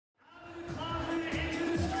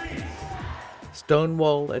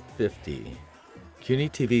Stonewall at 50. CUNY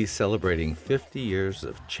TV celebrating 50 years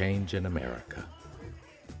of change in America.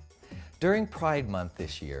 During Pride Month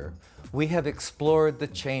this year, we have explored the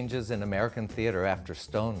changes in American theater after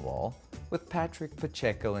Stonewall with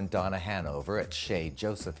Pacheco and Donna Hanover at Chez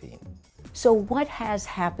Josephine. So what has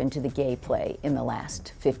happened to the gay play in the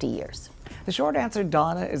last 50 years? The short answer,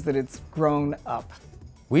 Donna, is that it's grown up.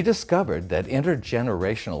 We discovered that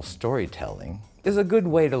intergenerational storytelling is a good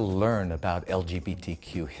way to learn about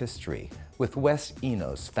LGBTQ history with Wesley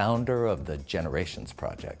Enos, founder of the Generations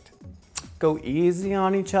Project. Go easy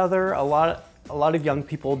on each other. A lot of young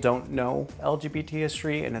people don't know LGBT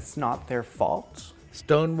history, and it's not their fault.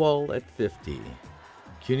 Stonewall at 50.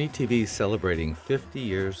 CUNY TV celebrating 50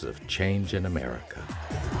 years of change in America.